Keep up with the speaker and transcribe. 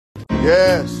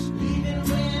Yes. Even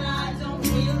when I don't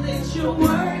feel that you're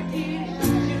working,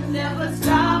 you never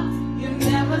stop. You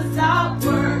never stop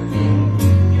working.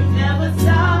 You never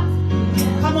stop.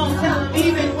 Come on, tell them.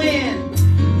 Even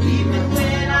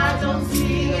when I don't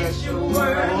see that you're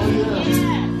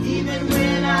working, even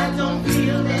when I don't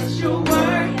feel that you're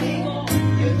working,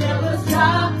 you never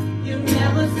stop. You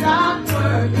never stop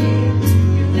working.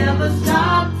 You never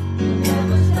stop. You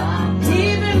never stop.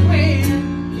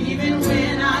 Even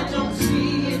when I don't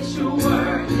see it, you're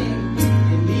working.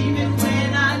 And even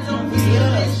when I don't feel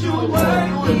that you're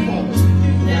working,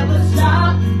 you never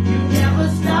stop. You never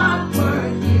stop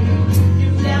working. You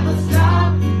never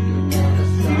stop. You never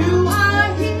stop. You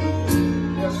are here.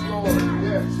 Yes, Lord.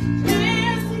 Yes.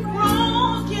 Dancing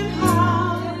broken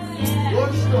hearts.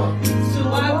 Worship. So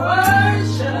I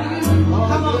worship you.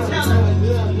 Come on, tell them.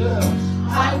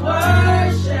 I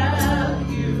worship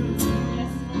you.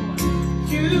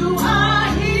 You are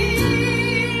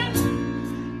here,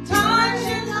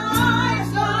 touching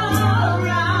hearts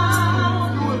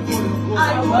around. I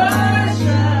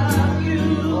worship you.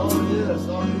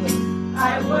 I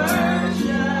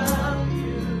worship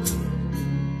you.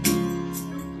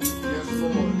 Yes,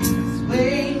 Lord.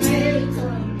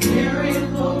 Waymaker,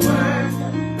 miracle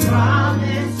worker,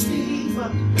 promise keeper.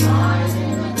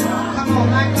 Come on,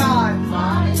 my God.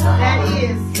 That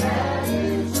is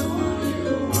who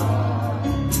you are.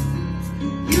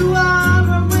 You are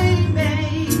a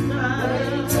waymaker,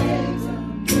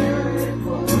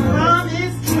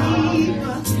 promise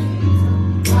keeper.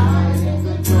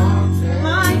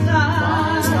 My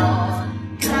God,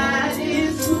 that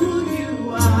is who you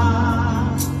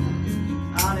are.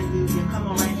 Hallelujah. Come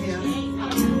on right here.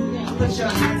 Put your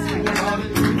hands together.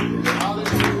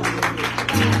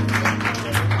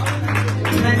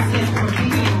 Bless him for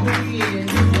being who he is.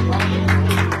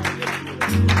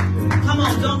 Come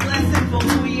on, don't bless him for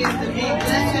who he is to me.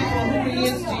 Bless him for who he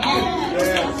is to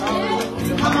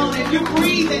you. Come on, if you're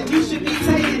breathing, you should be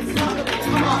saying something.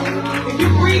 Come on. If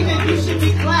you're breathing, you should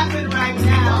be clapping right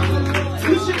now.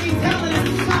 You should be telling him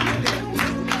something.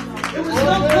 It was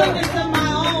no goodness of my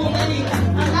own that he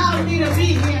allowed me to be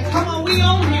here. Come on, we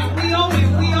owe him. We owe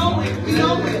him. We owe him. We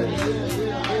owe him.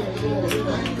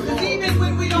 Because even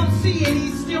when we don't see it,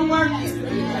 he's still working.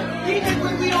 Even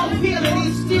when we don't feel it,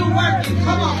 he's still working.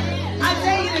 Come on. I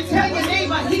dare you to tell your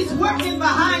neighbor, he's working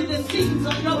behind the scenes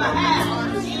on your behalf.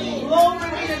 Glory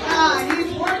be to God.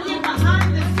 He's working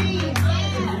behind the scenes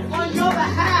on your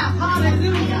behalf.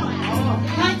 Hallelujah.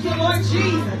 Thank you, Lord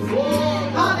Jesus.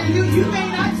 Hallelujah. You may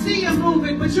not see him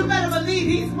moving, but you better believe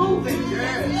he's moving.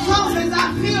 So as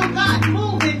I feel God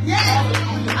moving, yes.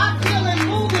 I feel him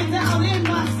moving down in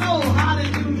my soul.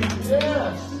 Hallelujah.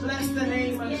 Bless the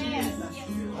name of Jesus.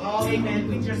 Amen.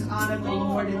 We just honor the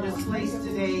Lord in this place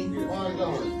today. We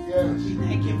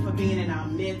thank him for being in our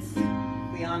midst.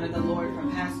 We honor the Lord for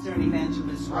Pastor and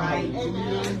Evangelist Wright.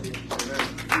 Amen.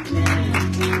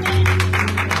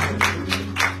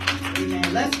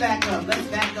 Amen. Let's back up. Let's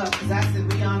back up. Because I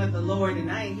said we honor the Lord and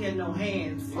I ain't hear no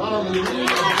hands. That's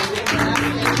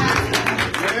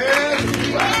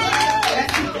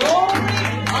glory.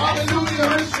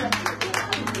 Hallelujah.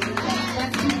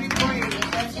 That's who we praise.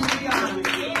 That's who we honor.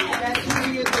 That's who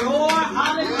we adore.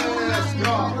 Hallelujah.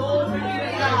 Glory to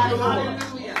God.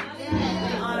 Hallelujah.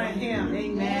 We honor him.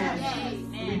 Amen.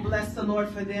 We bless the Lord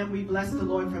for them. We bless the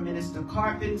Lord for Minister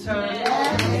Carpenter.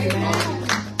 Amen.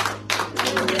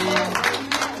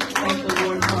 Thank the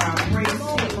Lord for our praise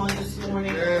team on this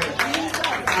morning.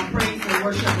 Our praise and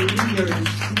worship leaders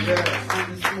on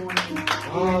this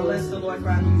morning. Bless the Lord for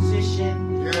our musician.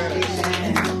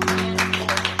 Amen. Amen.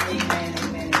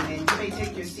 Amen. Amen. You may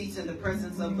take your seats in the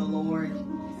presence of the Lord.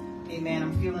 Amen.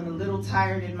 I'm feeling a little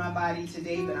tired in my body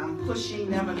today, but I'm pushing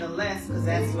nevertheless because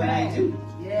that's what I do.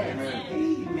 Amen.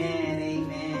 Amen.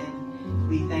 Amen.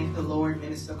 We thank the Lord.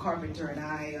 Minister Carpenter and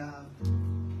I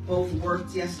both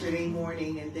worked yesterday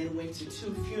morning and then went to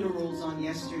 2 funerals on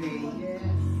yesterday.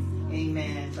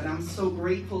 Amen. But I'm so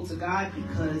grateful to God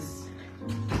because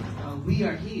we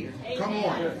are here. Come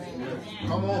on.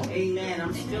 Come on. Amen.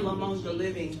 I'm still among the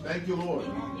living. Thank you, Lord.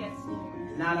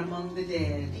 Not among the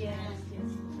dead.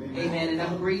 Amen. And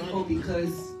I'm grateful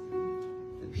because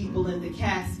the people in the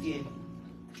casket,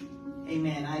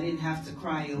 amen, I didn't have to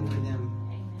cry over them.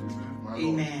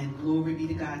 Amen. Glory be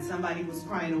to God. Somebody was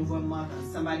crying over a mother.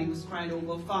 Somebody was crying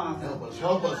over a father.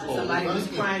 Help us, Lord. Somebody was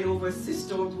crying over a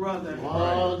sister or brother.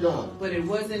 Oh, God. But it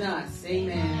wasn't us.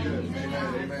 Amen.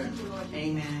 Amen.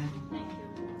 Amen.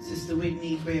 Sister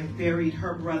Whitney buried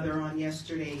her brother on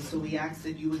yesterday, so we ask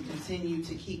that you would continue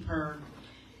to keep her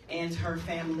and her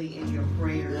family in your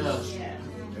prayers. Yes.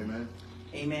 Amen.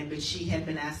 Amen. But she had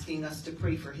been asking us to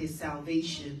pray for his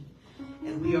salvation.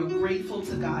 And we are grateful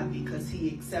to God because he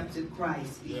accepted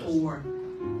Christ before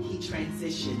he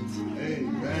transitioned.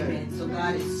 Amen. Amen. So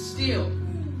God is still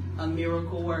a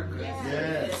miracle worker.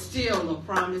 Yes. Still a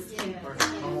promise keeper.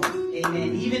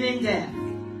 Amen. Even in death.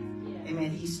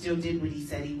 Amen. He still did what he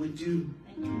said he would do.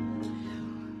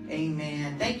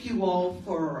 Amen. Thank you all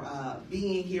for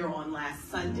being here on last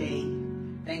Sunday.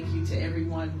 Thank you to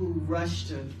everyone who rushed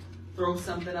to throw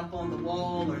something up on the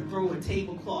wall or throw a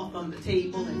tablecloth on the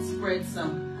table and spread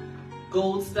some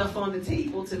gold stuff on the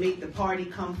table to make the party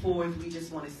come forth. We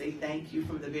just want to say thank you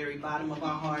from the very bottom of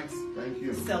our hearts. Thank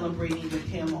you. Celebrating with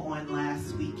him on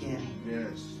last weekend.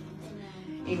 Yes.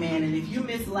 Amen. And if you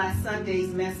missed last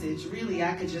Sunday's message, really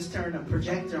I could just turn a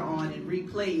projector on and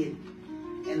replay it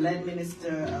and let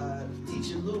Minister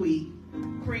Teacher Louie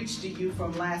preach to you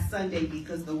from last Sunday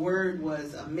because the word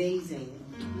was amazing.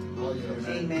 Oh, yes.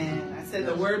 Amen. I said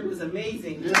the word was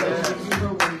amazing Yes. because you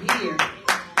were here.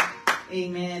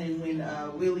 Amen. And when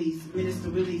Minister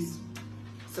Willie's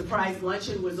surprise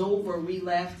luncheon was over, we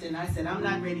left and I said, I'm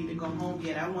not ready to go home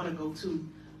yet. I want to go to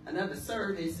another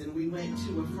service. And we went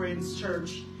to a friend's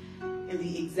church and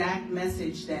the exact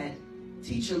message that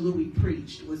Teacher Louie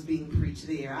preached was being preached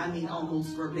there. I mean,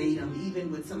 almost verbatim,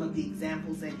 even with some of the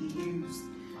examples that he used.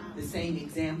 The same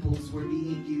examples were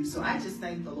being used. So I just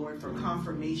thank the Lord for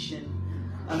confirmation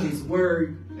of his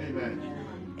word. Amen.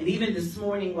 And even this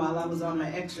morning while I was on my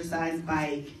exercise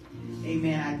bike,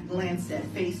 amen, I glanced at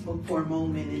Facebook for a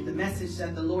moment and the message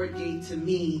that the Lord gave to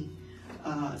me,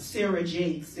 Sarah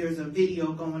Jakes, there's a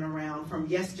video going around from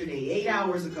yesterday, 8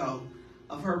 hours ago,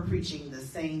 of her preaching the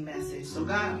same message. So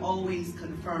God always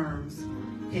confirms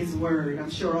his word. I'm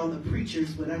sure all the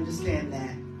preachers would understand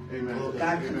that. Amen.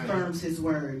 God confirms his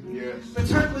word. Yes. But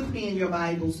turn with me in your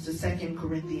Bibles to 2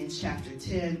 Corinthians chapter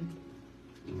 10.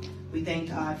 We thank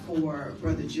God for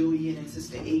Brother Julian and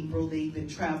Sister April. They've been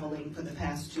traveling for the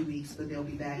past 2 weeks, but they'll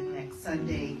be back next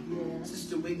Sunday. Yes.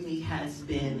 Sister Whitney has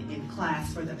been in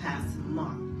class for the past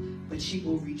month, but she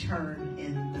will return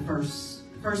in the first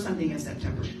Sunday in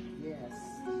September. Yes.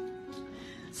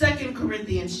 2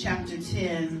 Corinthians chapter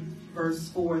 10, verse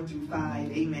 4 through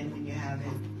 5. Amen when you have it.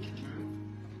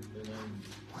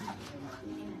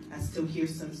 I still hear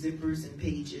some zippers and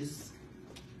pages.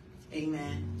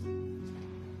 Amen.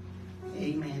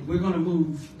 Amen. We're going to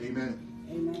move. Amen.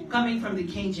 Amen. Coming from the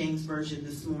King James Version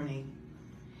this morning.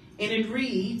 And it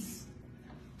reads,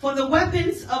 for the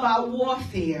weapons of our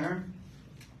warfare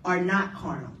are not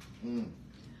carnal,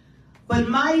 but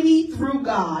mighty through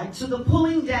God to the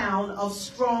pulling down of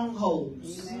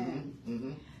strongholds,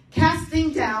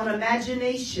 casting down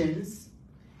imaginations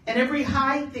and every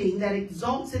high thing that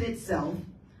exalted itself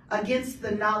against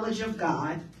the knowledge of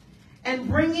God, and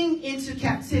bringing into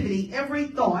captivity every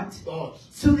thought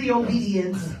to the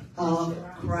obedience of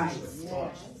Christ.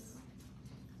 Yes.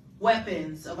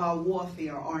 Weapons of our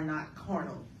warfare are not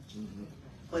carnal,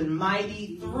 but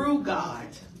mighty through God,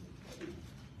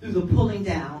 through the pulling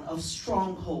down of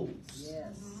strongholds.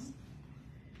 Yes.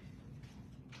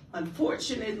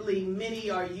 Unfortunately, many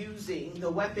are using the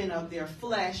weapon of their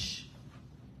flesh,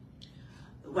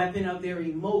 the weapon of their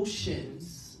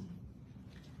emotions,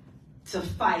 to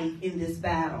fight in this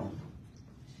battle.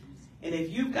 And if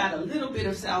you've got a little bit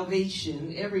of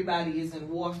salvation, everybody is in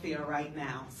warfare right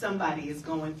now. Somebody is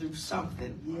going through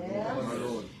something.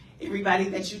 Yes. Everybody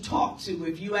that you talk to,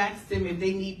 if you ask them if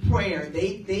they need prayer,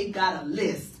 they've got a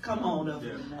list, come on,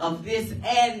 of this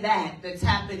and that that's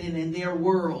happening in their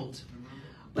world.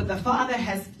 But the Father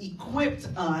has equipped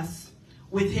us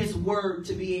with his word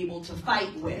to be able to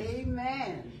fight with.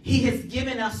 Amen. He has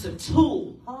given us a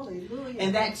tool. Hallelujah.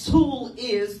 And that tool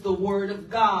is the word of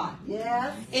God.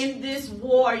 Yes. In this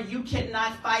war, you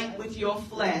cannot fight with your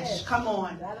flesh. Yes. Come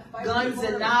on. Guns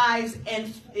and knives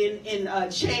and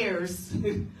in chairs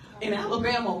in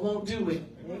Alabama won't do it.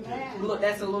 Amen. Look,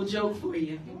 that's a little joke for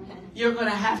you. You're going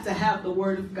to have the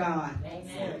word of God.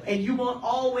 Amen. And you won't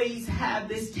always have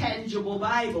this tangible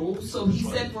Bible. So he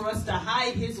said for us to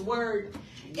hide his word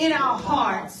in our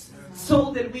hearts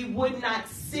so that we would not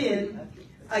sin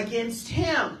against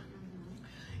him.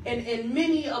 And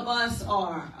many of us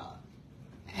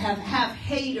have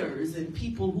haters and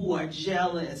people who are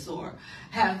jealous or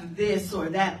have this or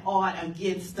that ought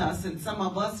against us. And some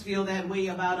of us feel that way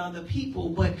about other people.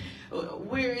 But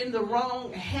we're in the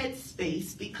wrong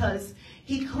headspace because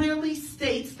he clearly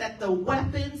states that the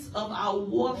weapons of our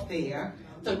warfare,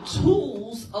 the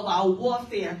tools of our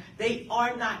warfare, they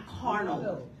are not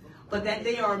carnal, but that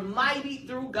they are mighty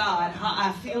through God.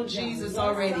 I feel Jesus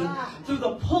already. Through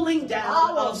the pulling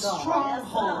down of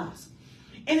strongholds.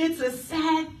 And it's a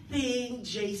sad thing,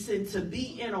 Jason, to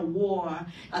be in a war,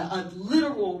 a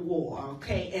literal war,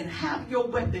 okay, and have your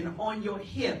weapon on your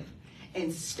hip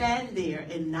and stand there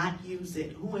and not use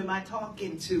it. Who am I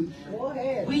talking to? Go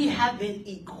ahead. We have been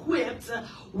equipped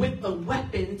with the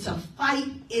weapon to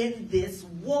fight in this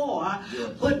war,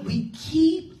 but we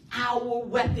keep our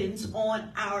weapons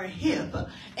on our hip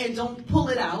and don't pull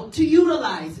it out to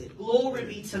utilize it. Glory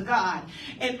be to God.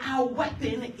 And our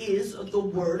weapon is the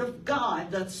word of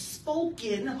God, the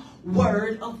spoken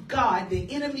word of God. The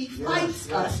enemy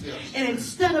fights us, and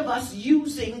instead of us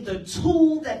using the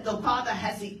tool that the Father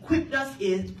has equipped us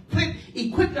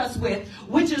with,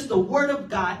 which is the word of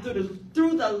God,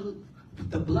 through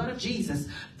the blood of Jesus,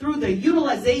 through the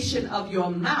utilization of your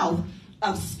mouth,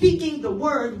 of speaking the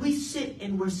word, we sit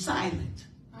and we're silent.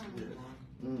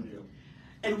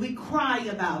 And we cry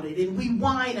about it, and we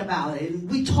whine about it, and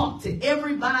we talk to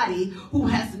everybody who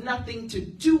has nothing to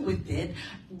do with it,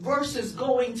 versus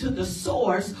going to the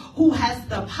source who has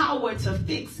the power to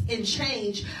fix and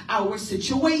change our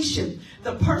situation.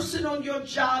 The person on your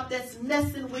job that's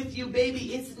messing with you,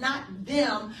 baby, it's not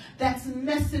them that's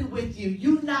messing with you.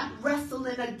 You're not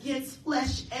wrestling against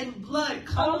flesh and blood.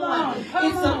 Come on. It's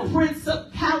a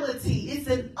principality. It's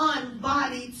an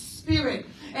unbodied spirit.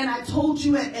 And I told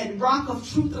you at Rock of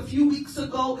Truth a few weeks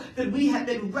ago that we have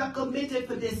been recommended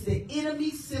for this. The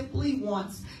enemy simply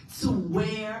wants to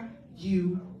wear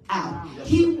you out.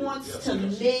 He wants to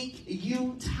make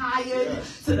you tired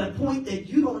to the point that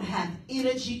you don't have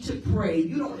energy to pray.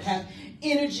 You don't have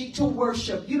energy to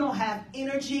worship. You don't have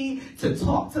energy to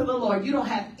talk to the Lord. You don't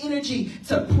have energy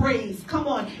to praise. Come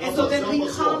on. And so then we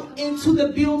come into the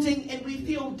building and we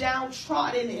feel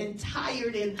downtrodden and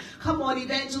tired. And come on,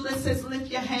 evangelist says,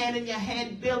 lift your hand, and your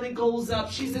hand barely goes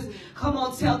up. She says, come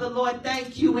on, tell the Lord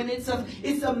thank you. And it's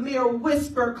a mere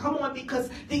whisper. Come on, because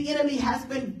the enemy has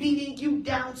been beating you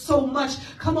down so much.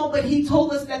 Come on, but he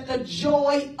told us that the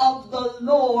joy of the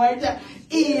Lord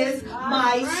is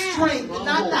my strength.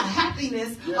 Not the happiness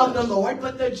of the Lord,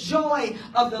 but the joy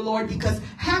of the Lord, because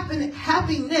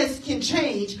happiness can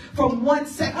change from one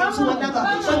second to another.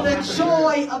 But the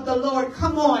joy of the Lord,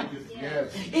 come on.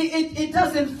 It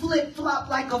doesn't flip-flop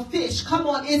like a fish. Come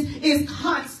on. It's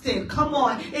constant. Come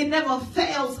on. It never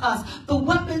fails us. The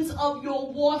weapons of your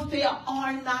warfare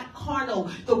are not carnal.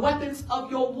 The weapons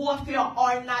of your warfare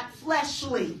are not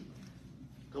fleshly.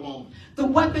 Come on. The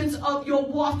weapons of your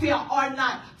warfare are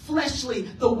not fleshly.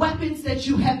 The weapons that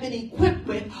you have been equipped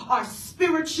with are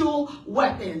spiritual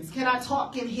weapons. Can I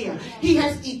talk in here? He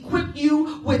has equipped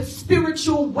you with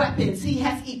spiritual weapons. He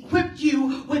has equipped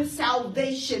you with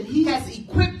salvation. He has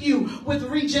equipped you with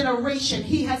regeneration.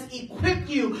 He has equipped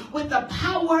you with the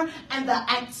power and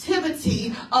the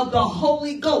activity of the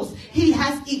Holy Ghost. He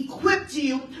has equipped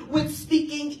you with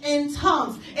speaking in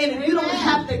tongues. And if you don't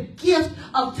have the gift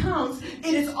of tongues,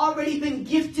 it has already been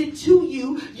gifted to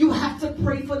you. You have to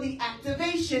pray for the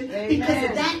activation,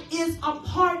 because that is a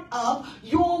part of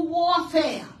your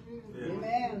warfare.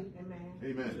 Amen.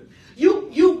 Amen.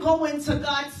 You go into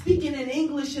God speaking in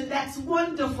English, and that's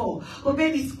wonderful. But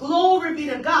baby, glory be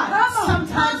to God.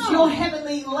 Sometimes your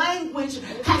heavenly language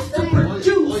has to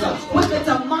produce what the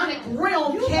demonic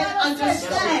realm can't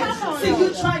understand. See,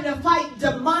 you're trying to fight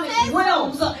demonic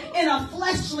realms in a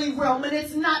fleshly realm, and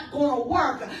it's not going to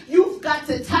work. You've got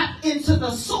to tap into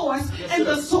the source, and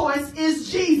the source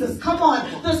is Jesus. Come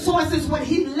on. The source is what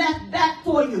he left back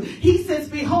for you. He says,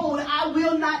 behold, I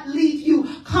will not leave you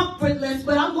comfortless,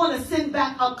 but I'm going to send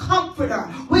back a comforter,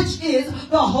 which is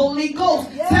the Holy Ghost.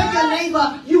 Tell your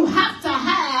neighbor, you have to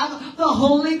have the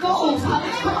Holy Ghost.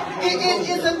 It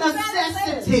is a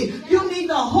necessity. You need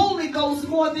the Holy Ghost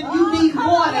more than you need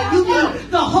water. You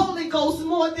need the Holy Ghost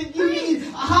more than you need,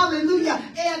 hallelujah,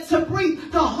 air to breathe.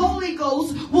 The Holy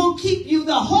Ghost will keep you.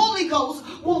 The Holy Ghost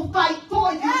will fight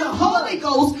for you. The Holy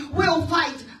Ghost will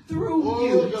fight through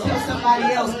you. Tell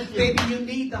somebody else, baby, you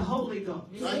need the Holy Ghost.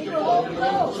 You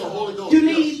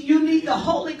need the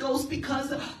Holy Ghost,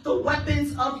 because the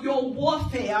weapons of your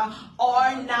warfare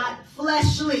are not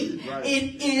fleshly.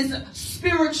 It is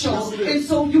spiritual. And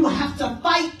so you have to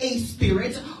fight a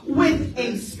spirit with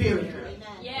a spirit.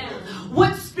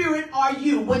 What spirit are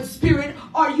you? What spirit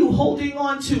are you holding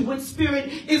on to? What spirit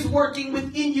is working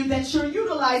within you that you're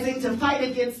utilizing to fight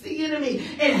against the enemy?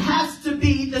 It has to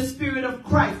be the Spirit of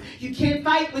Christ. You can't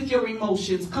fight fight with your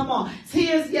emotions. Come on.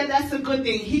 Tears, yeah, that's a good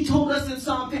thing. He told us in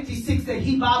Psalm 56 that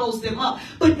he bottles them up.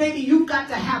 But maybe you've got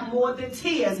to have more than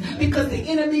tears, because the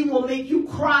enemy will make you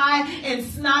cry and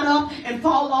snot up and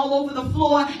fall all over the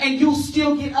floor, and you'll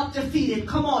still get up defeated.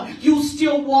 Come on. You'll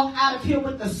still walk out of here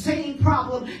with the same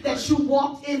problem that you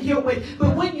walked in here with.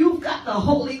 But when you've got the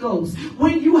Holy Ghost,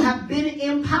 when you have been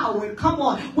empowered, come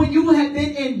on, when you have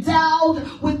been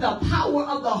endowed with the power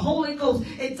of the Holy Ghost,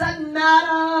 it doesn't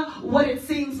matter what it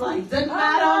seems like, doesn't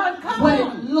matter what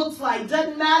it looks like,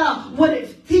 doesn't matter what it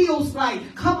feels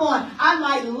like. Come on, I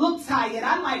might look tired,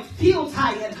 I might feel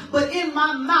tired, but in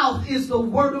my mouth is the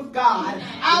word of God.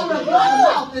 Out of my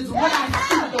mouth is when I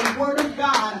speak the word of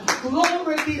God.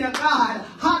 Glory be to God.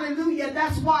 Hallelujah.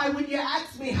 That's why when you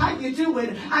ask me how you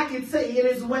doing, I can say it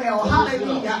is well.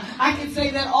 Hallelujah. I can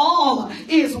say that all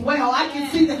is well. I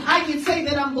can say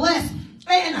that I'm blessed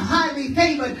and highly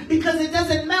favored, because it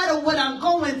doesn't matter what I'm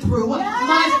going through.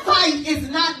 My fight is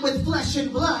not with flesh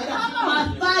and blood.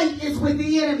 My fight is with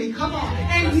the enemy. Come on.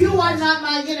 And you are not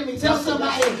my enemy. Tell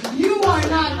somebody, you are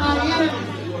not my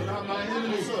enemy. You are not my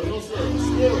enemy, sir. No, sir.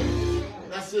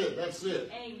 That's it. That's it.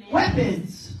 Amen.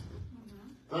 Weapons.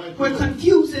 We're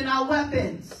confusing our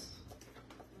weapons.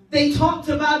 They talked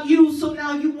about you, so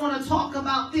now you want to talk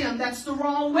about them. That's the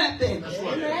wrong weapon.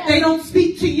 Right. They don't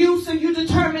speak to you, so you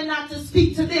determine not to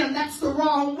speak to them. That's the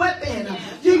wrong weapon.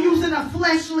 You're using a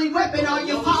fleshly weapon. Are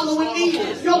you following me?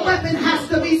 Your weapon has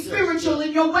to be spiritual,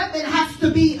 and your weapon has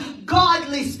to be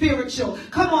godly spiritual.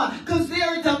 Come on, because there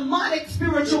are demonic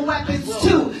spiritual weapons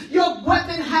too. Your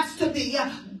weapon has to be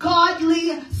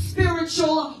godly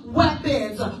spiritual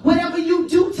weapons. Whatever you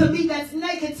do to me that's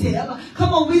negative,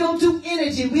 come on, we don't do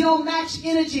energy. We don't match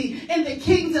energy in the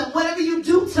kingdom. Whatever you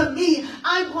do to me,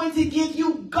 I'm going to give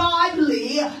you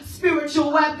godly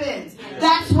spiritual weapons.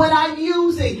 That's what I'm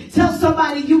using. Tell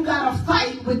somebody, you got to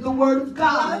fight with the word of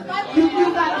God. You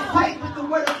got to fight with the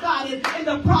word of God. And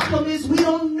the problem is we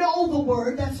don't know the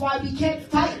word. That's why we can't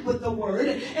fight with the word.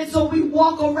 And so we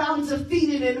walk around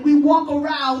defeated, and we walk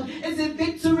around as if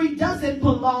victory doesn't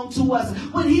belong to us,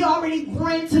 when he already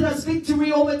granted us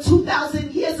victory over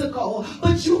 2,000 years ago.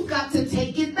 But you've got to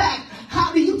take it back.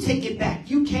 How do you take it back?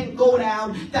 You can't go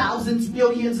down thousands,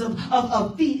 millions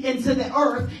of feet into the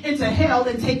earth, into hell,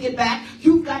 and take it back.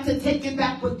 You've got to take it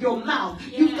back with your mouth.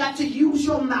 You've got to use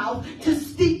your mouth to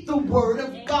speak the word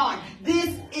of God.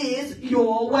 This is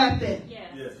your weapon.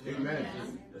 Yes. Amen.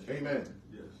 Amen.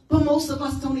 But most of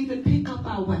us don't even pick up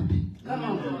our weapon. Come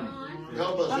on.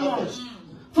 Help us. Help us.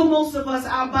 For most of us,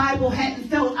 our Bible hadn't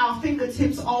felt our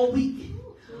fingertips all week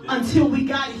until we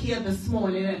got here this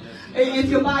morning. If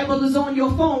your Bible is on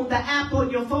your phone, the app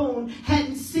on your phone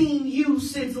hadn't seen you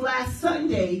since last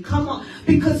Sunday. Come on,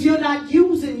 because you're not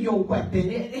using your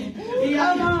weapon. And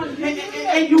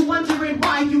you're wondering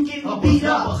why you're getting beat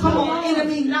up. Come on,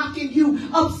 enemy knocking you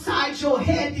upside your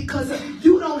head because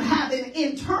you don't have an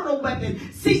internal weapon.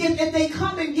 See, if they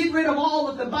come and get rid of all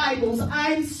of the Bibles,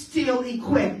 I'm still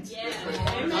equipped.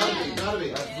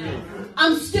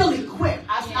 I'm still equipped.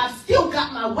 I've still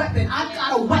got my weapon. I've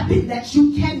got a weapon that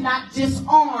you cannot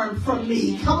disarm from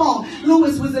me. Come on.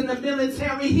 Lewis was in the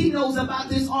military. He knows about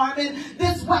disarming.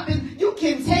 This weapon, you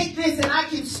can take this and I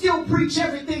can still preach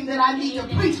everything that I need to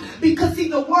preach, because see,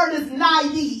 the word is nigh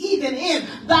thee, even in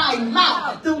thy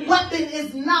mouth. The weapon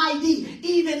is nigh thee,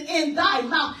 even in thy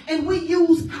mouth. And we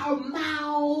use our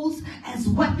mouths as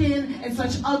weapon in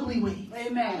such ugly ways.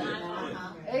 Amen.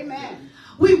 Amen.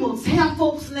 We will tear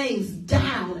folks' names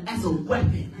down as a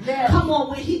weapon. Yes. Come on,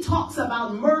 when he talks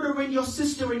about murdering your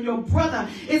sister and your brother,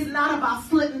 it's not about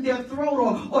slitting their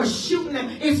throat or shooting them.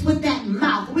 It's with that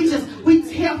mouth. We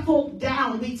tear folk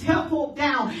down. We tear folk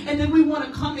down. And then we want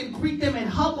to come and greet them and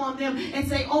hug on them and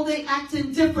say, oh, they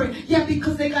acting different. Yeah,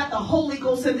 because they got the Holy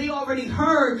Ghost and they already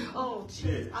heard. Oh,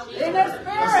 geez. In their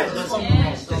spirit.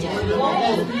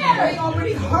 They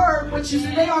already heard what you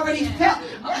said. They already felt.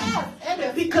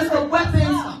 Because the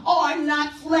weapons are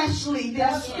not fleshly.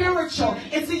 They're spiritual.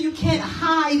 And so you can't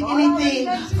hide anything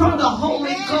from the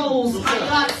Holy Ghost. I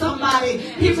got somebody.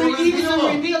 He's the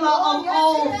revealer of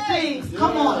all things.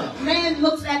 Come on. Man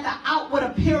looks at the outward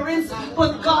appearance,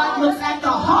 but God looks at the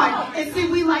heart. And see,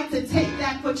 we like to take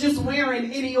that for just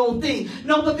wearing any old thing.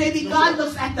 No, but baby, God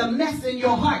looks at the mess in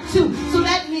your heart too. So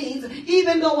that means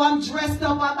even though I'm dressed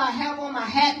up, I have on my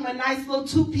hat and my nice little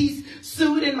two-piece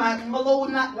suit and my little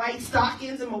not white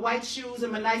stockings and my white shoes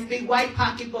and my nice big white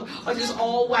pocketbook are just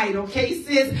all white, okay,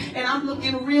 sis? And I'm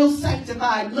looking real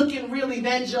sanctified, looking real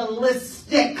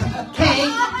evangelistic, okay?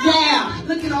 Yeah,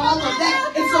 look at all of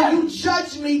that. And so you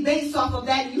judge me based off of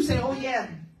that, and you say, oh, yeah.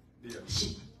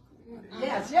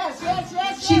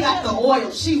 Yes. She got the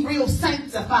oil. She real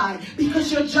sanctified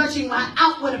because you're judging my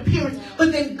outward appearance.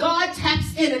 But then God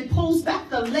taps in and pulls back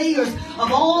the layers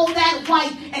of all that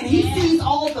white, and he sees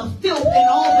all the filth and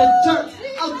all the dirt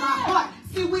of my heart.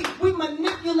 See, we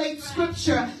manipulate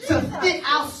scripture to fit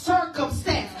our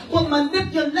circumstance. But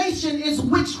manipulation is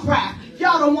witchcraft.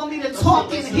 Y'all don't want me to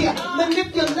talk in here.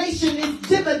 Manipulation is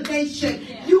divination.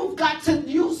 You've got to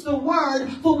use the word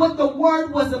for what the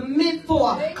word was meant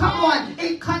for. Come on.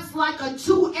 It cuts like a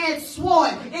two-edged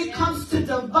sword. It comes to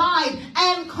divide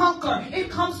and conquer. It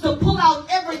comes to pull out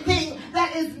everything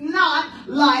that is not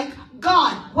like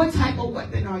God. What type of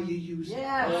weapon are you using?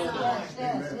 Yes.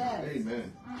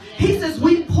 Amen. He says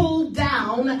we pull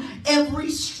down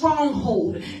every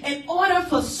stronghold. In order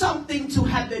for something to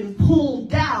have been pulled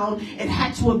down, it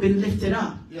had to have been lifted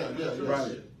up. Yeah,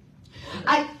 right.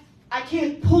 I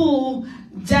can't pull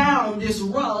down this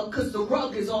rug because the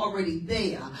rug is already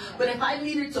there. But if I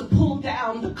needed to pull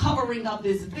down the covering of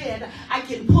this bed, I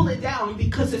can pull it down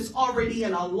because it's already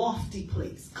in a lofty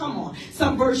place. Come on.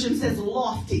 Some version says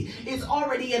lofty. It's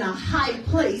already in a high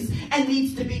place and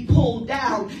needs to be pulled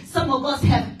down. Some of us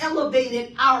have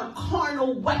elevated our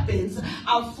carnal weapons,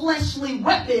 our fleshly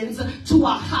weapons to a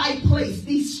high place.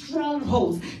 These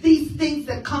strongholds, these things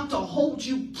that come to hold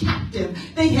you captive,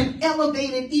 they have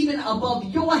elevated even above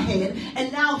your head.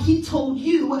 And now he told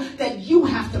you that you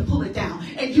have to pull it down.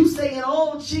 And you saying,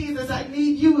 oh, Jesus, I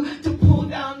need you to pull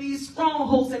down these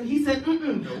strongholds. And he said,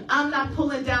 I'm not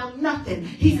pulling down nothing.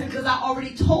 He said, because I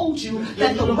already told you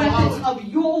that the weapons of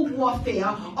your warfare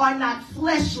are not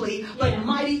fleshly, but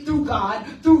mighty through God,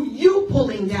 through you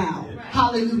pulling down.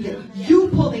 Hallelujah. You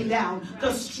pulling down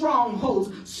the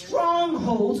strongholds.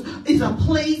 Strongholds is a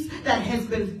place that has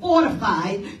been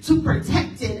fortified to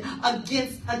protect it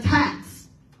against attacks.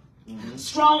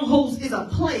 Strongholds is a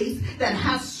place that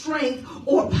has strength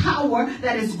or power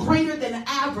that is greater than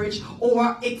average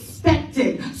or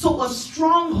expected. So a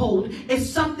stronghold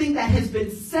is something that has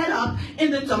been set up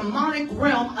in the demonic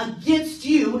realm against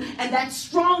you, and that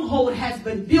stronghold has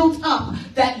been built up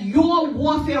that your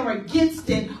warfare against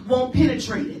it won't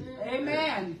penetrate it.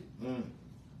 Amen.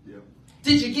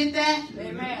 Did you get that?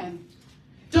 Amen.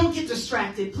 Don't get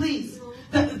distracted, please.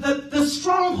 The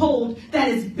stronghold that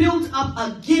is built up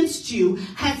against you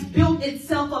has built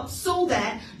itself up so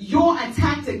that your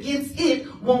attack against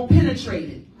it won't penetrate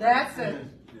it. That's it.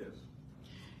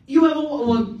 You ever,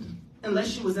 well,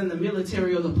 unless you was in the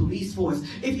military or the police force,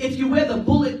 if you wear the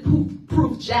bulletproof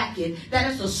jacket,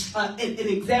 that is an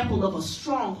example of a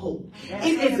stronghold.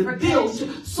 It is built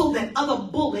so that other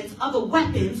bullets, other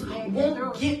weapons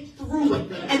won't get through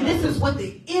it. And this is what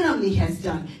the enemy has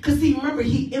done. Because see, remember,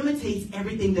 he imitates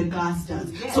everything that God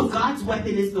does. So God's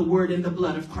weapon is the word and the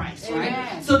blood of Christ, right?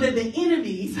 Amen. So that the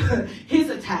enemy's, his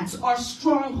attacks are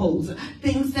strongholds,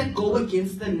 things that go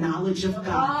against the knowledge of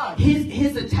God.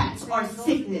 His attacks are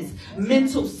sickness,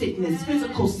 mental sickness,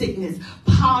 physical sickness,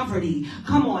 poverty,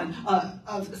 come on,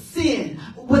 of sin,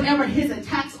 whatever his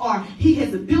attacks are, he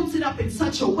has built it up in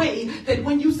such a way that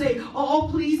when you say, oh,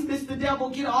 please, Mr. Devil,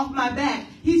 get off my back,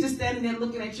 he's just standing there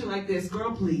looking at you like this,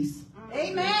 girl, please.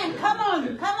 Amen. Come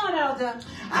on, Elder.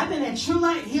 I've been at True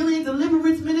Light Healing and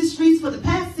Deliverance Ministries for the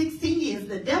past 16 years.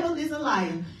 The devil is a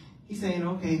liar. He's saying,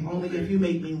 okay, only if you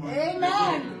make me one.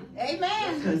 Amen.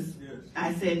 Amen. Because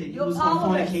I said that you was going to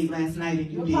fornicate last night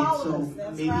and you did, so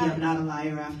maybe I'm not a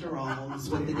liar after all. That's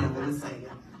what the devil is saying.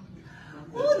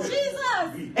 Oh,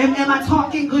 Jesus. Am I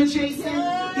talking good, Jason?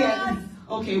 Yes. Yeah.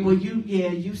 Okay, well,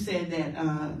 you said that,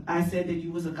 I said that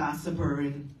you was a gossiper,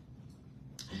 and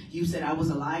you said I was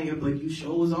a liar, but you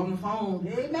sure was on the phone.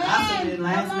 Amen. Gossiping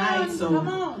last night,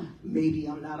 so maybe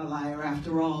I'm not a liar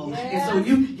after all. Yes. And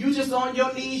so you just on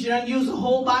your knees, you done use a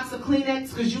whole box of Kleenex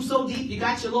because you so deep, you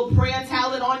got your little prayer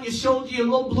towel on your shoulder, your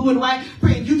little blue and white,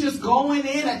 praying, you just going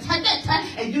in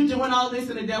and you doing all this,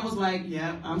 and the devil's like,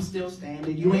 yeah, I'm still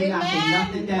standing. You ain't knocking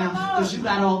nothing down because you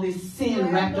got all this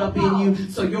sin wrapped up in you,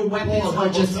 so your weapons are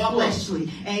just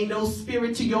fleshly. Ain't no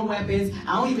spirit to your weapons.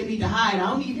 I don't even need to hide.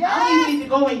 I don't even need to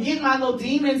go and get my little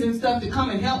demons and stuff to come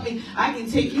and help me. I can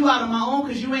take you out of my own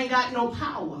because you ain't got no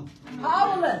power.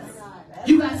 Powerless.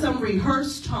 You got some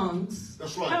rehearsed tongues.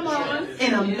 That's right. Come on.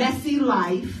 In a messy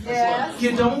life. Yes.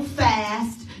 You don't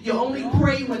fast. You only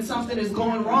pray when something is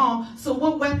going wrong. So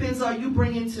what weapons are you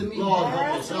bringing to me?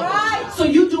 That's right. So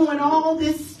you doing all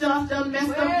this stuff, done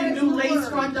messed up your new lace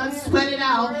front, done sweat it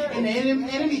out, and the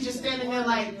enemy just standing there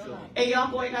like, hey,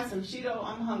 y'all boy got some Cheeto,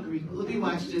 I'm hungry. Let me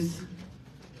watch this.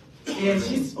 Yeah,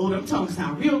 them tongues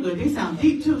sound real good. They sound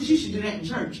deep too. She should do that in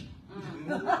church.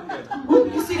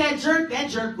 Ooh, you see that jerk? That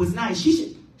jerk was nice.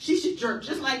 She should jerk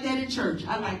just like that in church.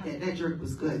 I like that. That jerk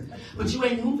was good. But you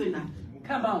ain't moving nothing.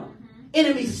 Come on.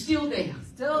 Enemy's still there.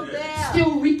 Still there.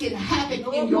 Still wreaking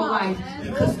havoc in your life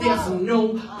because there's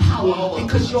no power,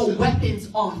 because your weapons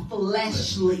are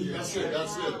fleshly. That's it.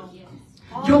 That's it.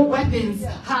 Your weapons,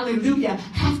 hallelujah,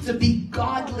 have to be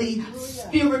godly,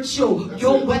 spiritual.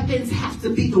 Your weapons have to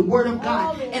be the word of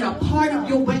God. And a part of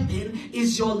your weapon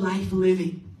is your life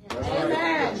living.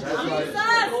 Amen. That's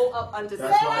right. Go up under the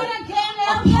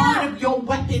A part of your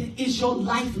weapon is your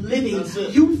life living. That's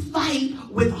it. You fight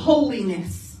with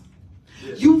holiness.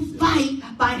 You fight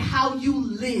by how you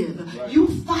live. Right. You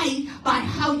fight by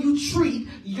how you treat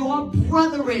your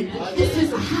brethren. This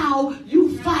is how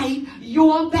you fight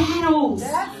your battles.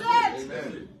 That's it.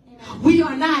 Amen. We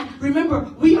are not, remember,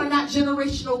 we are not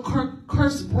generational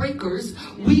curse breakers.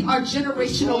 We are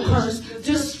generational curse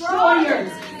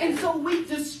destroyers. And so we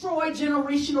destroy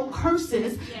generational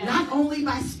curses, not only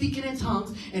by speaking in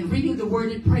tongues and reading the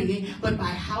word and praying, but by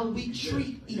how we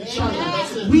treat each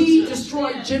other. We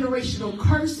destroy generational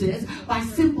curses by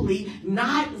simply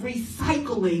not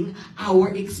recycling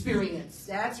our experience.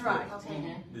 That's right. Yes.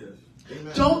 Amen.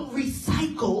 Don't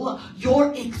recycle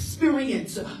your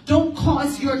experience. Don't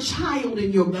cause your child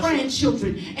and your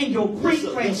grandchildren and your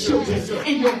great-grandchildren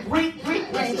and your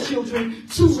great-great-grandchildren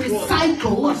to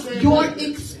recycle your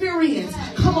experience.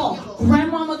 Come on.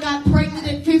 Grandmama got pregnant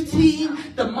at 15.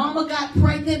 The mama got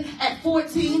pregnant at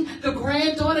 14. The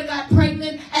granddaughter got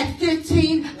pregnant at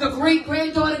 15. The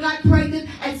great-granddaughter got pregnant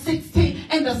at 16.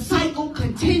 And the cycle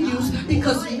continues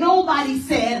because nobody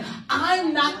said,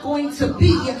 I'm not going to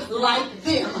be like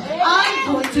them.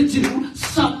 I'm going to do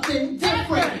something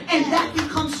different. And that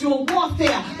becomes your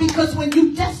warfare. Because when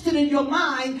you destine in your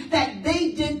mind that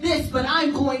they did this, but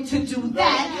I'm going to do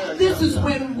that, this is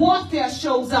when warfare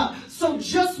shows up. So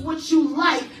just what you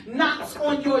like knocks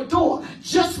on your door.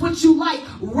 Just what you like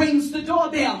rings the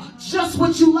doorbell. Just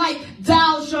what you like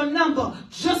dials your number.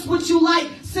 Just what you like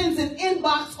sends an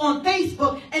inbox on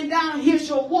Facebook. And now here's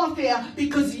your warfare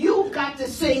because you've got to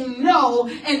say no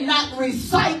and not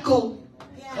recycle.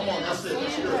 Come on, that's it.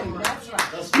 That's good. That's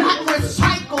right. That's good. Not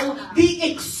recycle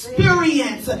the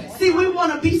experience. See, we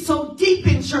want to be so deep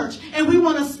in church and we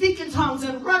want to speak in tongues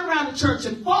and run around the church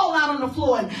and fall out on the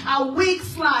floor and our wig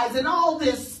slides and all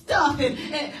this stuff.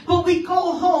 But we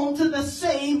go home to the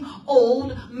same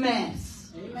old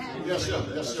mess. Yes, sir.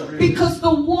 Yes, sir. Because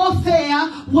the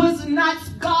warfare was not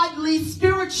godly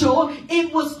spiritual.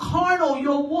 It was carnal.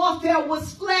 Your warfare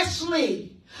was fleshly.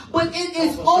 But it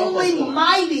is only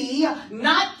mighty,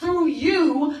 not through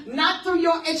you, not through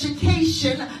your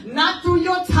education, not through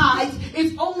your tithes.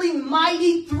 It's only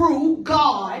mighty through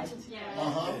God.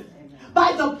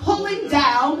 By the pulling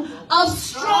down of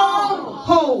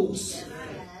strongholds.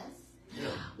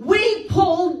 We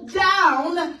pull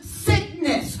down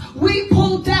sickness. We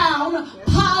pull down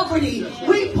poverty.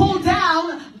 We pull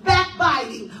down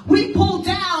backbiting. We pull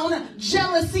down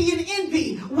jealousy and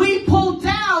envy. We pull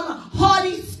down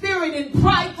haughty spirit and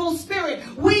prideful spirit.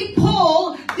 We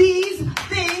pull these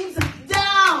things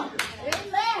down.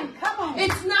 Amen. Come on.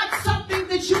 It's not something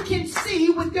that you can see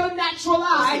with your natural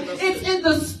eye. It's in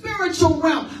the spiritual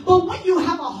realm. But when you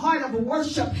have a heart of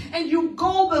worship and you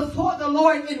go before the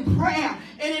Lord in prayer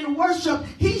and in worship,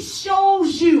 He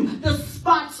shows you the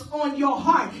spots on your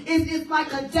heart. It's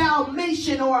like a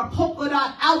Dalmatian or a polka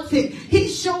dot outfit. He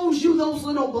shows you those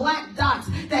little black dots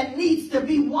that needs to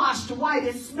be washed white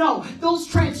as snow. Those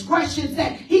transgressions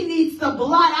that He needs to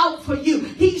blot out for you.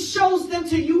 He shows them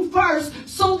to you first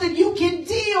so that you can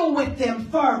deal with them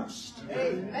first.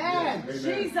 Amen.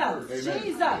 Jesus.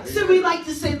 Jesus. So we like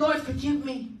to say, Lord, forgive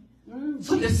me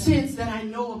for the sins that I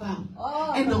know about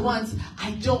and the ones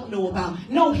I don't know about.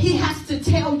 No, He has to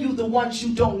tell you the ones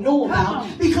you don't know about,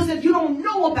 because if you don't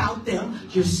know about them,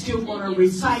 you're still going to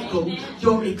recycle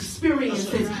your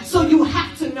experiences. So you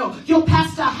have to know. Your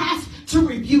pastor has to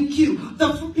rebuke you.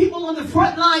 The people on the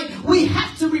front line, we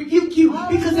have to rebuke you,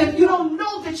 because if you don't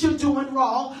know that you're doing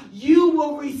wrong, you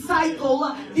will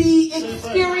recycle the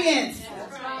experience.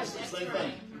 Same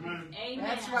thing. Amen.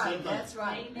 That's right. That's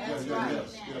right. That's right.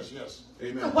 Yes. The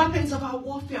Amen. weapons of our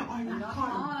warfare are not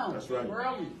carnal, That's right.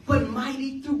 but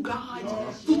mighty through God,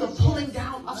 through the pulling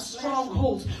down of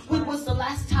strongholds. When was the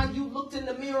last time you looked in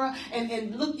the mirror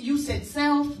and looked, you said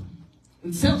self,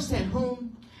 and self said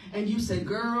whom, and you said,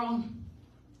 girl,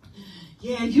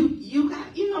 yeah, you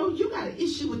got an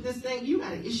issue with this thing. You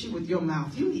got an issue with your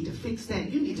mouth. You need to fix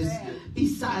that. You need to be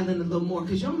silent a little more,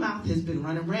 because your mouth has been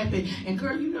running rampant. And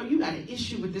girl, you got an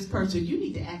issue with this person. You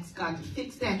need to ask God to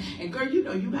fix that. And girl, you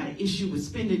got an issue with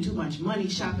spending too much money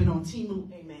shopping on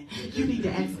Temu. Amen. You need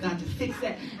to ask God to fix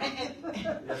that.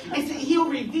 And so He'll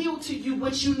reveal to you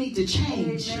what you need to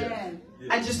change. Amen.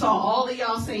 I just saw all of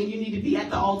y'all saying you need to be at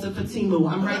the altar for Timu.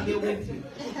 I'm right there with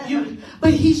you.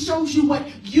 But he shows you what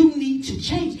you need to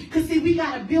change. Because see, we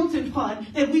got a built-in fund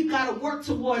that we've got to work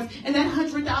towards. And that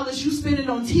 $100 you spend it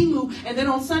on Timu. And then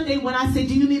on Sunday when I say,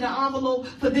 do you need an envelope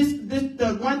for the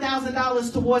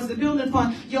 $1,000 towards the building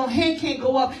fund? Your hand can't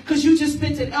go up because you just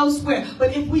spent it elsewhere.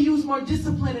 But if we use more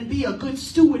discipline and be a good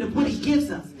steward of what he gives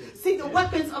us. See, the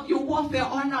weapons of your warfare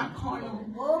are not carnal.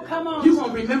 Oh, come on. You're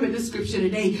going to remember this scripture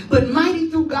today. But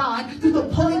mighty through God, through the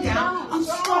pulling down of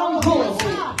strongholds.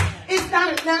 It's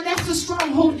not, now that's a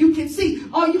stronghold you can see.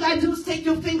 All you got to do is take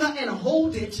your finger and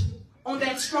hold it on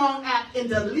that strong app and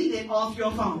delete it off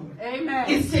your phone. Amen.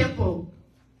 It's simple.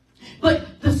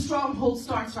 But the stronghold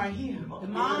starts right here, the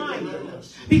mind.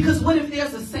 Because what if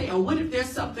there's a sale? What if there's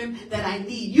something that I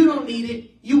need? You don't need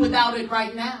it. You without it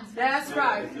right now. That's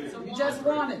right. You just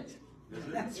want it.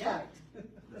 That's right.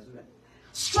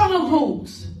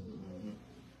 Strongholds.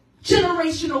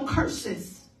 Generational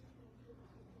curses.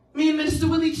 Me and Minister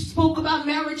Willie spoke about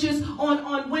marriages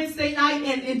on Wednesday night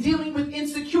and dealing with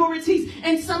insecurities.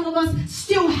 And some of us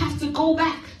still have to go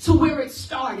back to where it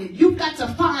started. You've got to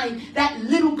find that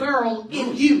little girl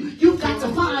in you. You've got to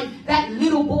find that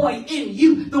little boy in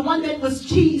you. The one that was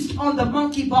teased on the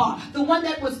monkey bar. The one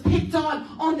that was picked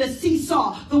on the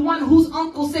seesaw. The one whose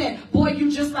uncle said, boy,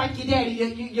 you just like your daddy.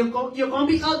 You're going to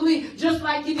be ugly just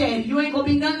like your daddy. You ain't going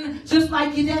to be nothing just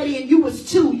like your daddy. And you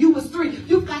was 2, you was 3.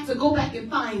 You've got to go back and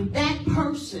find that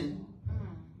person.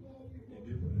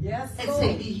 Yes, and Lord.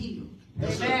 say, be healed.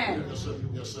 Amen. Yes, sir.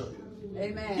 Yes, sir.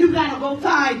 Amen. You got to go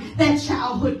find that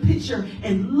childhood picture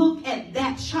and look at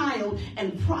that child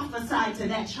and prophesy to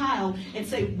that child and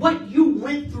say, what you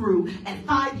went through at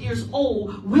 5 years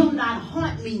old will not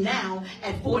haunt me now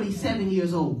at 47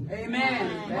 years old.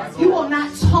 Amen. That's You will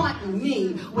not taunt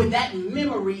me with that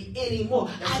memory anymore.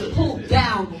 I pulled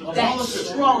down that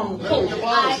stronghold.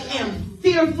 I am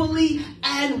fearfully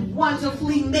and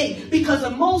wonderfully made. Because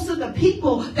of most of the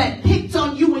people that picked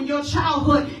on you in your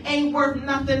childhood ain't worth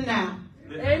nothing now.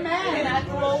 Amen. And I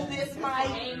throw this mic.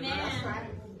 Amen.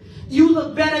 You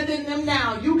look better than them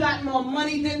now. You got more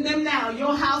money than them now.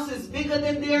 Your house is bigger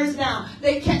than theirs now.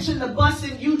 They catching the bus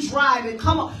and you driving.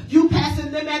 Come on. You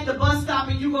passing them at the bus stop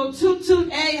and you go toot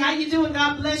toot. Hey, how you doing?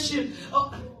 God bless you.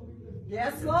 Oh,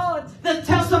 Yes, Lord.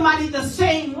 tell somebody the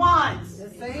same ones. The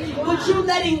same But you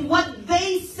letting what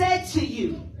they said to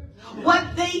you,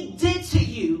 what they did to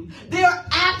you, their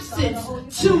absence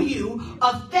to you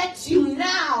affects you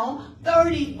now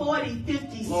 30, 40,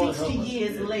 50, 60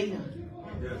 years later.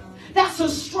 That's a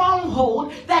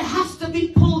stronghold that has to be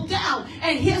pulled down.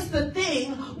 And here's the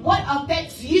thing, what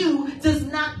affects you does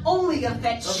not only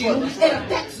affect you, it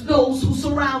affects those who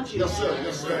surround you. Yes, sir.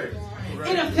 Yes, sir.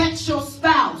 It affects your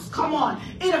spouse. Come on.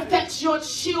 It affects your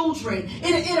children.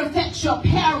 It affects your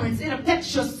parents. It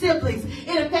affects your siblings.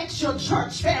 It affects your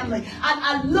church family.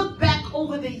 I look back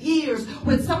over the years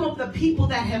with some of the people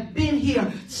that have been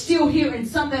here, still here, and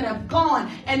some that have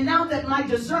gone. And now that my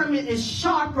discernment is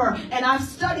sharper and I've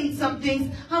studied some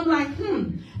things, I'm like,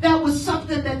 that was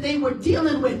something that they were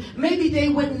dealing with. Maybe they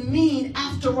wouldn't mean,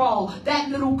 after all, that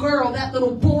little girl, that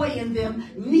little boy in them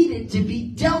needed to be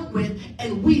dealt with,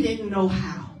 and we didn't know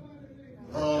how.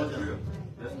 Amen.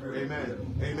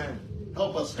 Amen.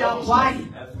 Help us. Y'all quiet.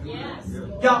 Yes.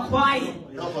 Y'all quiet.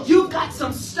 You've got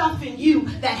some stuff in you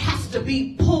that has to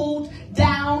be pulled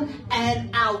down and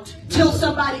out. Till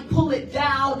somebody pull it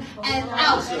down and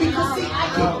out. Because see, I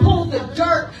can pull the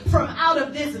dirt from out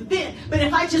of this vent, but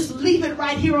if I just leave it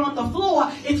right here on the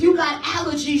floor, if you got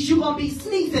allergies, you're going to be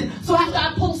sneezing. So after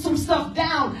I pull some stuff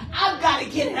down, I've got to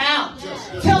get it out.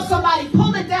 Tell somebody,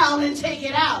 pull it down and take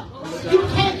it out. You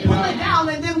can't pull it down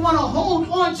and then want to hold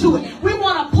on to it. We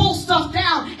want to pull stuff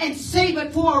down and save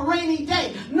it for a rainy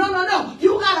day. No.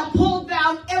 You got to pull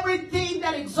down everything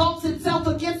that exalts itself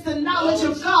against the knowledge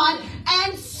of God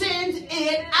and send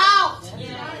it out.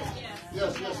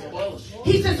 Yes.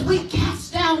 He says we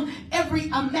cast down every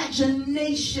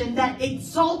imagination that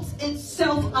exalts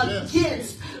itself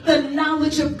against the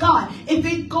knowledge of God. If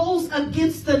it goes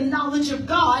against the knowledge of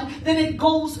God, then it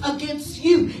goes against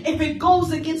you. If it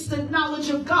goes against the knowledge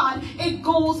of God, it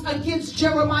goes against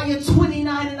Jeremiah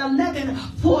 29:11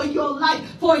 for your life.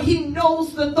 For he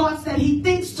knows the thoughts that he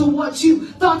thinks towards you,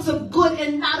 thoughts of good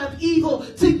and not of evil,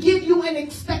 to give you an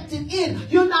expected end.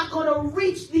 You're not going to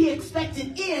reach the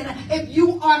expected end if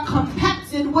you are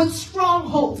compacted with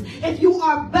strongholds, if you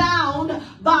are bound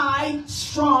by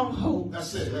strongholds.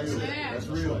 That's it. That's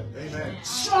real. Amen.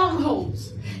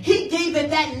 Strongholds. He gave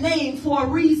it that name for a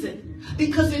reason,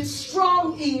 because it's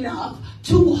strong enough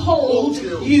to hold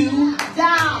you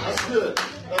down. That's good.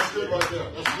 That's good right there.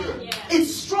 That's good.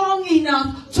 It's strong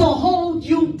enough to hold hold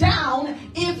you down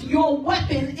if your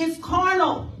weapon is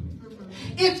carnal.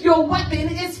 If your weapon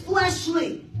is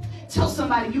fleshly. Tell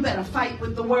somebody, you better fight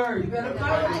with the word. You better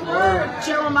fight with the word.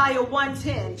 Jeremiah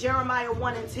 1:10. Jeremiah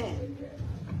 1 and 10.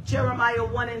 Jeremiah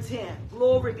 1 and 10.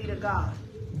 Glory be to God.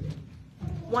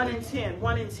 1 and 10.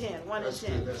 1 and 10. 1 and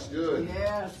 10. That's good.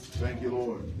 Yes. Thank you,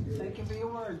 Lord. Thank you for your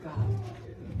word, God.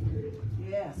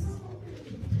 Yes.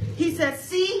 He said,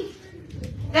 see,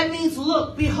 That means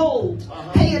look, behold,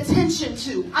 pay attention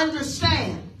to,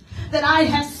 understand that I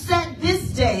have set this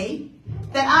day,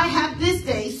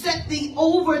 set thee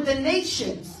over the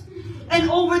nations and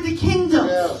over the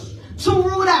kingdoms to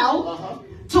root out,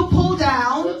 to pull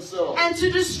down, and to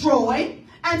destroy,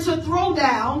 and to throw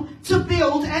down, to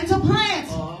build, and to plant.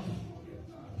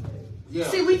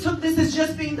 See, we took this as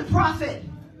just being the prophet.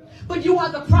 But you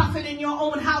are the prophet in your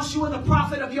own house. You are the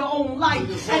prophet of your own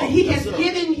life. And he has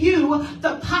given you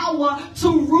the power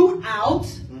to root out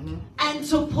and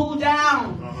to pull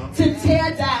down, to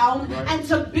tear down, and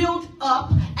to build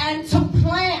up and to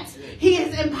plant. He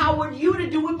has empowered you to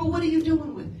do it, but what are you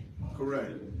doing with it?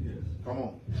 Correct. Come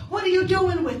on. What are you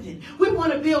doing with it? We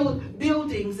want to build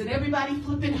buildings and everybody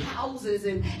flipping houses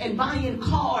and buying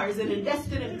cars and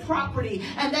investing in property.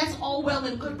 And that's all well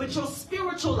and good. But your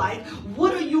spiritual life,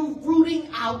 what are you rooting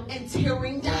out and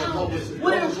tearing down?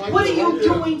 What are you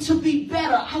doing to be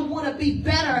better? I want to be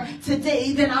better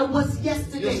today than I was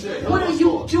yesterday. What are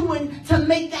you doing to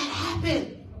make that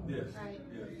happen?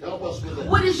 Help us with that.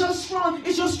 What is your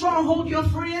stronghold your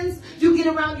friends? You get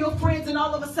around your friends and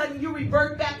all of a sudden you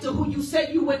revert back to who you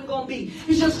said you weren't going to be.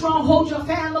 Is your stronghold your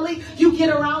family? You get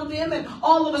around them and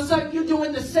all of a sudden you're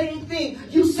doing the same thing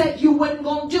you said you weren't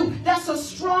going to do. That's a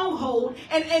stronghold,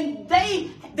 and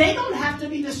they don't have to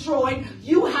be destroyed.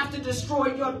 You have to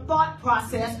destroy your thought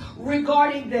process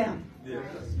regarding them. Yes.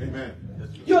 Amen.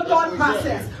 Your thought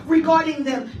process regarding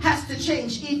them has to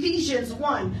change. Ephesians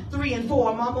 1, 3 and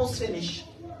 4. I'm almost finished.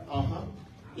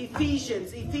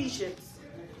 Ephesians.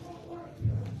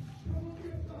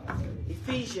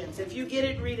 If you get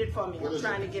it, read it for me. I'm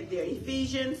trying to get there.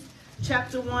 Ephesians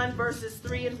chapter 1, verses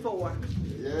 3 and 4.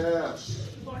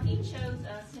 Yes. For he chose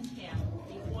us in him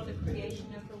before the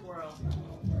creation of the world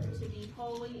to be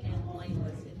holy and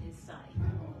blameless in his sight.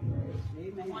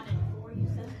 Amen. 1 and 4, you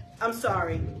said? I'm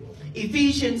sorry.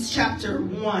 Ephesians chapter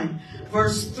 1,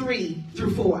 verse 3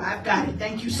 through 4. I've got it.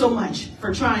 Thank you so much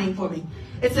for trying for me.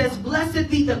 It says, blessed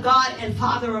be the God and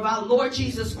Father of our Lord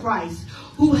Jesus Christ,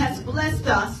 who has blessed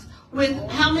us with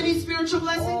how many spiritual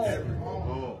blessings?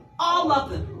 All of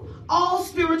them. All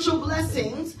spiritual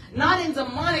blessings, not in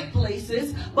demonic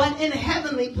places, but in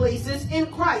heavenly places in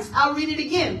Christ. I'll read it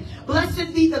again.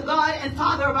 Blessed be the God and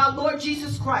Father of our Lord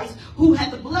Jesus Christ, who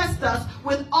hath blessed us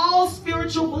with all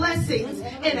spiritual blessings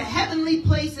in heavenly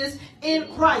places in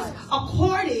Christ,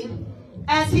 according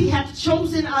as he hath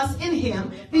chosen us in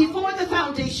him before the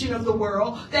foundation of the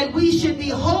world, that we should be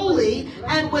holy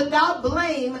and without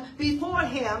blame before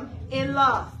him in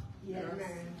love. Yes.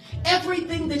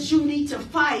 Everything that you need to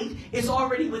fight is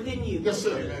already within you. Yes,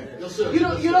 sir. Yes, sir. You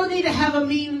don't need to have a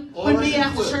meeting with me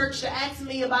after church to ask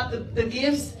me about the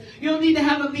gifts. You don't need to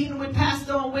have a meeting with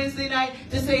Pastor on Wednesday night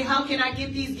to say, how can I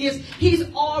get these gifts? He's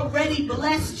already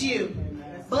blessed you.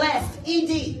 Blessed.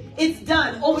 ED. It's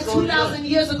done over 2,000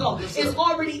 years ago. It's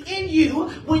already in you.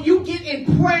 When you get in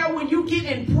prayer, when you get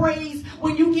in praise,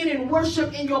 when you get in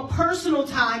worship in your personal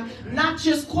time, not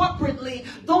just corporately,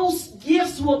 those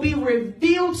gifts will be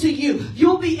revealed to you.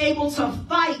 You'll be able to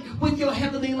fight with your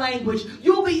heavenly language.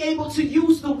 You'll be able to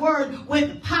use the word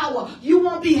with power. You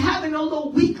won't be having a little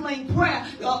weakling prayer.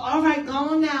 All right, go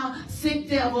on now, sick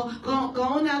devil. Go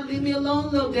on now, leave me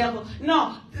alone, little devil.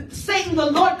 No. Satan,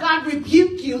 the Lord God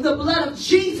rebuke you. The blood of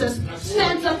Jesus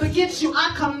stands up against you.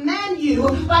 I command you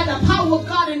by the power of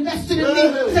God invested in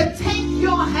me to take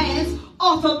your hands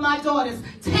off of my daughters.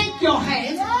 Take your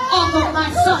hands off of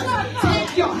my sons.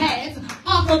 Take your hands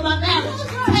off of my marriage.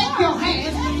 Take your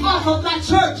hands off of my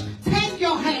church. Take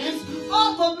your hands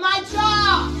off of my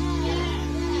job.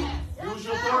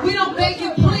 We don't beg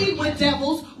and plead with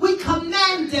devils. We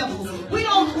command devils. We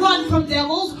don't run from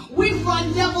devils. We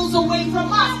run devils away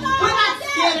from us. We're not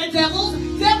scared of devils.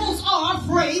 Devils are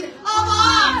afraid of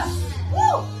us.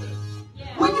 Woo.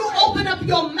 When you open up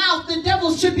your mouth, the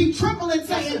devil should be trembling,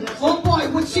 saying, oh boy,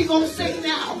 what's she going to say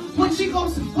now? What's she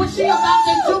about to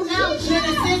do now,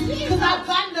 Genesis? Because I've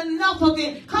gotten enough of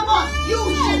it. Come on,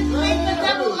 you should make the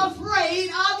devil afraid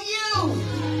of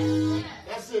you.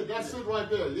 That's it right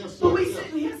there. Yes, sir. But we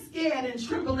sitting here scared and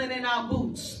trembling in our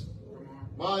boots.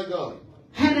 My God.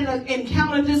 had an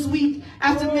encounter this week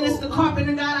after Minister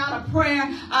Carpenter got out of prayer.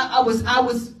 I was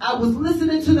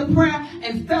listening to the prayer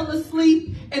and fell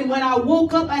asleep. And when I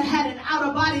woke up, I had an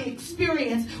out-of-body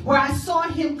experience where I saw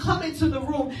him come into the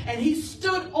room and he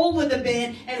stood over the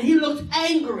bed and he looked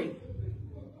angry.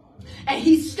 And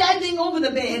he's standing over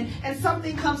the bed and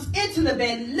something comes into the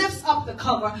bed, lifts up the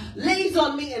cover, lays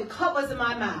on me and covers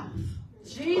my mouth.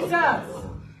 Jesus.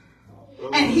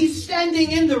 And he's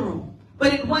standing in the room,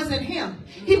 but it wasn't him.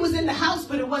 He was in the house,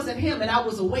 but it wasn't him, and I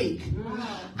was awake.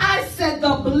 I said,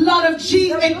 the blood of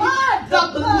Jesus.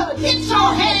 The blood. Get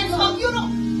your hands up. You know,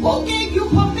 who gave you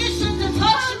permission to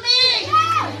touch me?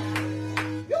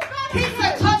 He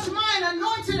said, touch mine,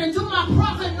 anointed, and do my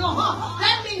prophet no harm.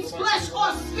 That means flesh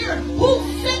or spirit. Who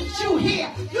sent you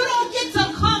here? You don't get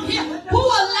to come here. Who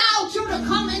allowed you to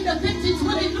come into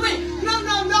 5023?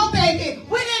 No, baby.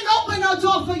 We didn't open no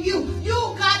door for you.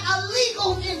 You got a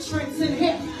legal entrance in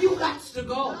here. You got to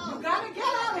go. You got to get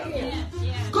out of here.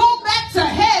 Go back to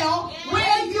hell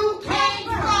where you came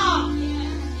from.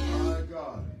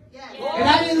 And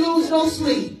I didn't lose no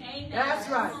sleep. That's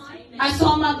right. I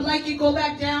saw my blanket go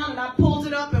back down and I pulled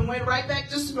it up and went right back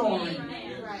to snoring.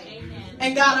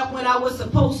 And got up when I was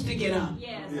supposed to get up.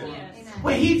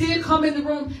 When he did come in the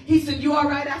room, he said, you all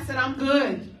right? I said, I'm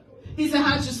good. He said,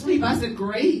 how'd you sleep? I said,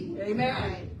 great.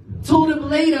 Amen. Told him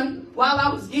later, while I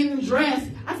was getting dressed,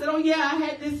 I said, oh yeah, I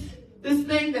had this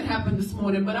thing that happened this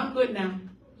morning, but I'm good now.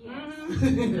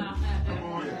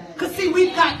 Because see,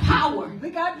 we've got power. We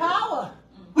got power.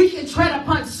 We can tread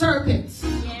upon serpents.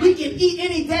 We can eat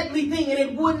any deadly thing and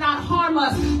it would not harm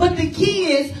us. But the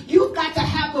key is you've got to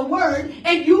have the word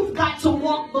and you've got to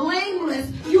walk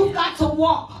blameless. You've got to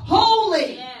walk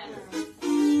holy.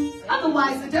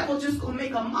 Otherwise, the devil just going to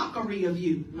make a mockery of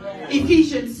you.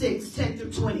 Ephesians 6, 10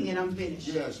 through 20, and I'm finished.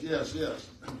 Yes.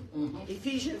 Mm-hmm.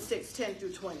 Ephesians 6, 10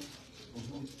 through 20.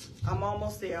 I'm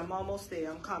almost there. I'm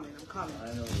coming.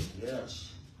 I know.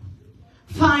 Yes.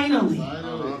 Finally,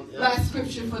 Yes. last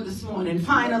scripture for this morning.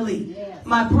 Finally,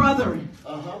 my brethren,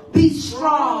 be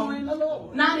strong,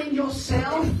 not in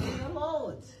yourself,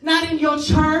 not in your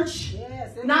church,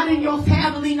 not in your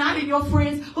family, not in your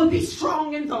friends, but be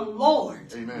strong in the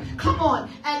Lord. Amen. Come on,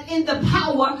 and in the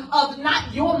power of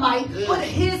not your might, but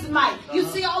his might. You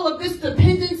see all of this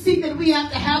dependency that we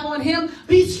have to have on him?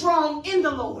 Be strong in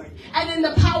the Lord and in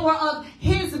the power of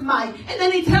his might. And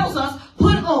then he tells us,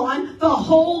 put on the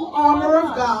whole armor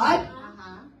of God,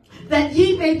 that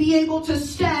ye may be able to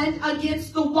stand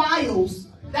against the wiles.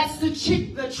 That's the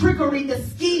trickery, the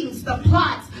schemes, the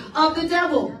plots of the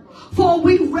devil. For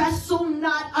we wrestle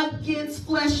not against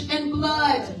flesh and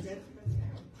blood,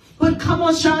 but come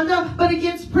on, Shonda, but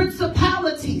against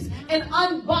principalities and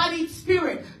unbodied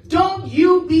spirit. Don't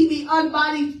you be the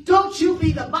unbodied, don't you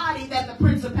be the body that the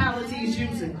principality is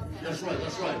using. That's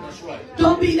right.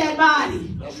 Don't be that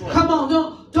body. That's right. Come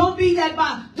on, don't be that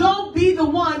body. Don't be the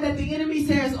one that the enemy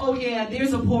says, oh yeah,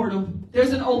 there's a portal.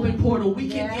 There's an open portal. We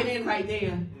can get in right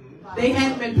there. They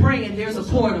hadn't been praying. There's a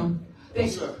portal.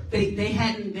 They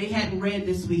hadn't read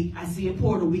this week. I see a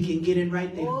portal. We can get in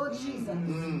right there. Oh, Jesus.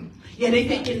 Yeah, they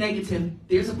thinking negative.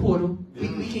 There's a portal.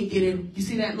 We can get in. You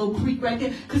see that little creek right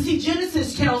there? Because see,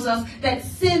 Genesis tells us that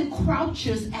sin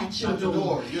crouches at your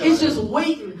door. Yeah. It's just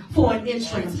waiting for an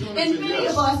entrance. And many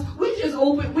of us, we just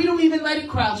open. We don't even let it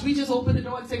crouch. We just open the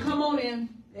door and say, "Come on in."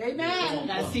 Amen.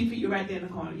 Got a seat for you right there in the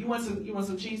corner. You want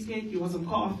some cheesecake? You want some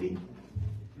coffee?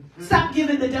 Stop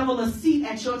giving the devil a seat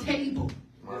at your table.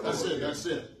 That's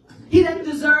it. He doesn't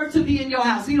deserve to be in your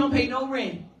house. He don't pay no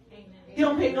rent. He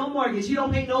don't pay no mortgage. He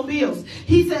don't pay no bills.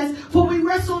 He says, for we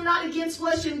wrestle not against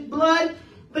flesh and blood,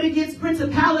 but against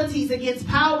principalities, against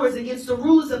powers, against the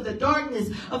rulers of the darkness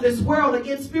of this world,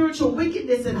 against spiritual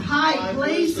wickedness in high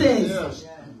places. Yes.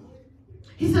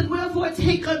 He said, wherefore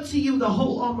take unto you the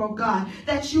whole armor of God,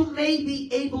 that you may be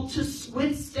able to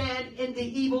withstand in the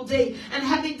evil day. And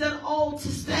having done all to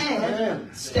stand.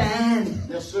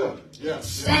 Yes, sir. Yes.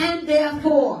 Stand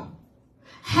therefore,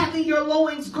 having your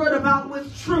loins girt about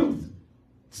with truth.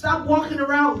 Stop walking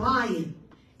around lying.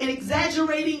 And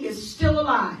exaggerating is still a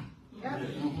lie.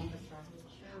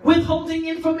 Withholding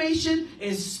information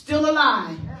is still a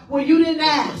lie. Well, you didn't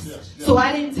ask, so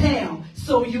I didn't tell,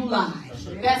 so you lied.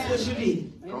 That's what you did.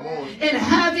 And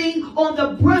having on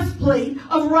the breastplate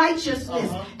of righteousness,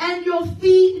 and your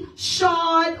feet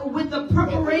shod with the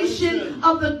preparation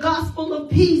of the gospel of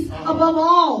peace, above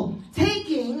all,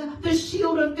 taking the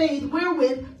shield of faith,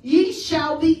 wherewith ye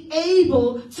shall be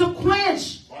able to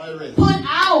quench, put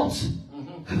out,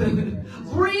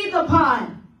 breathe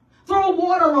upon, throw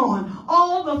water on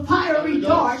all the fiery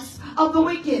darts of the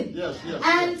wicked. Yes, yes,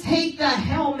 And yes. take the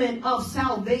helmet of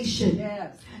salvation.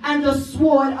 Yes. And the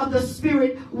sword of the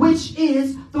Spirit, which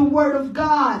is the word of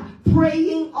God,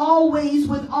 praying always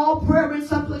with all prayer and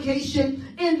supplication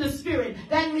in the Spirit.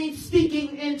 That means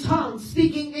speaking in tongues,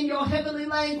 speaking in your heavenly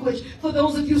language. For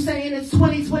those of you saying it's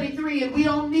 2023 and we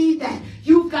don't need that,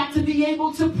 you've got to be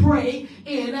able to pray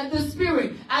in the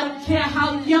Spirit. I don't care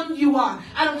how young you are.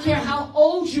 I don't care how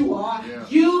old you are. Yeah.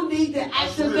 You need the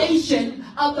activation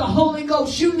of the Holy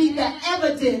Ghost. You need the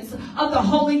evidence of the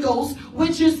Holy Ghost,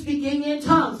 which is speaking in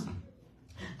tongues.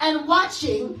 And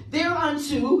watching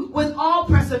thereunto with all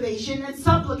preservation and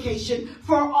supplication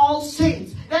for all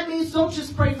saints. That means don't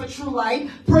just pray for True Light,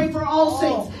 pray for all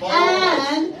saints.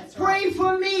 And pray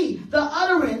for me, the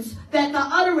utterance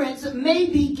may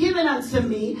be given unto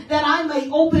me, that I may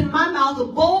open my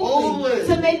mouth boldly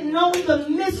to make known the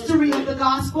mystery of the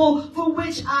gospel, for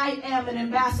which I am an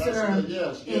ambassador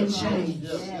in chains.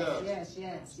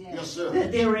 Yes, sir.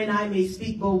 That therein I may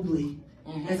speak boldly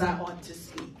as I ought to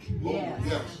speak.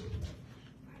 Yes.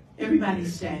 Everybody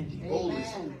standing. Boldly.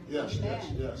 Yes, yes,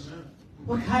 yes.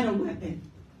 What kind of weapon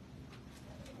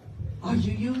are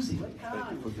you using?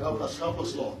 Help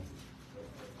us, Lord.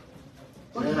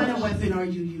 What kind of weapon are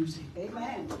you using?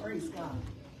 Amen. Praise God.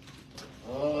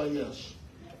 Oh, yes.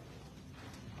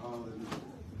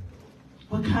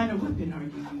 What kind of weapon are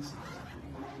you using?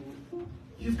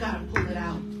 You've got to pull it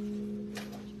out.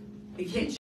 It can't